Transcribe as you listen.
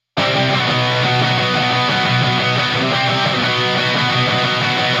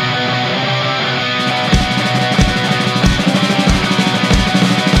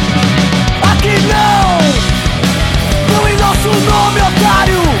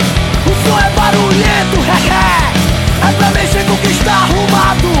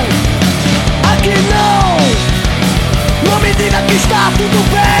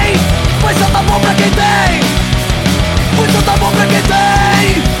Deus dá bom pra quem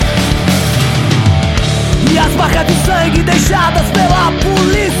tem. E as marcas de sangue deixadas pela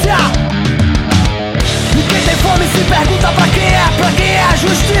polícia. E quem tem fome se pergunta pra quem é a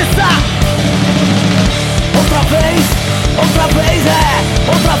justiça. Outra vez é,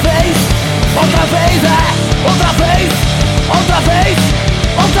 outra vez é, outra vez é, outra vez, outra vez,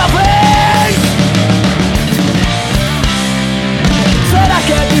 outra vez. Será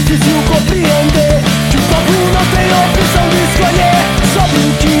que é difícil compreender que o povo não tem opção de escolher sobre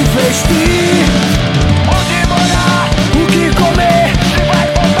o que investir, onde morar, o que comer, se vai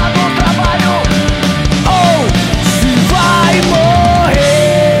voltar do trabalho ou se vai morrer?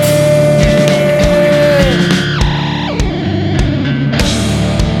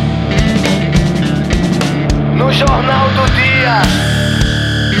 No jornal do dia,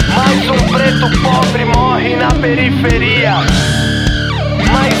 mais um preto pobre morre na periferia.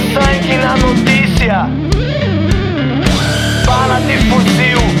 Mais sangue na notícia. Bala de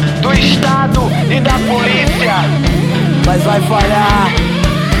fuzil do Estado e da polícia. Mas vai falhar,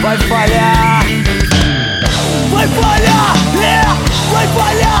 vai falhar, vai falhar.